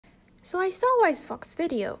So I saw Wise Fox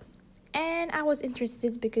video, and I was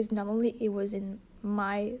interested because not only it was in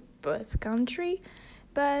my birth country,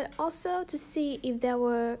 but also to see if there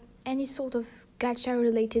were any sort of gacha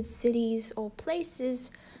related cities or places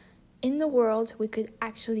in the world we could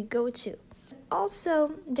actually go to.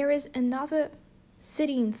 Also, there is another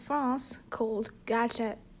city in France called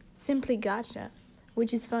Gacha, simply Gacha,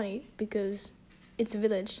 which is funny because it's a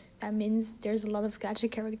village. That means there's a lot of gacha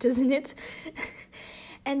characters in it.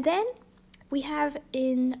 And then we have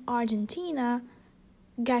in Argentina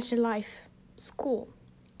Gacha Life School.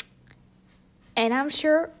 And I'm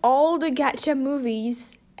sure all the gacha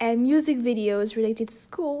movies and music videos related to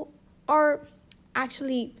school are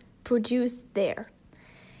actually produced there.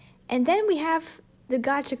 And then we have the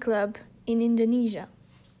Gacha Club in Indonesia.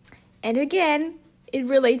 And again, it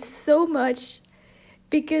relates so much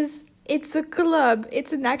because it's a club.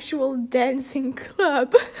 It's an actual dancing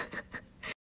club.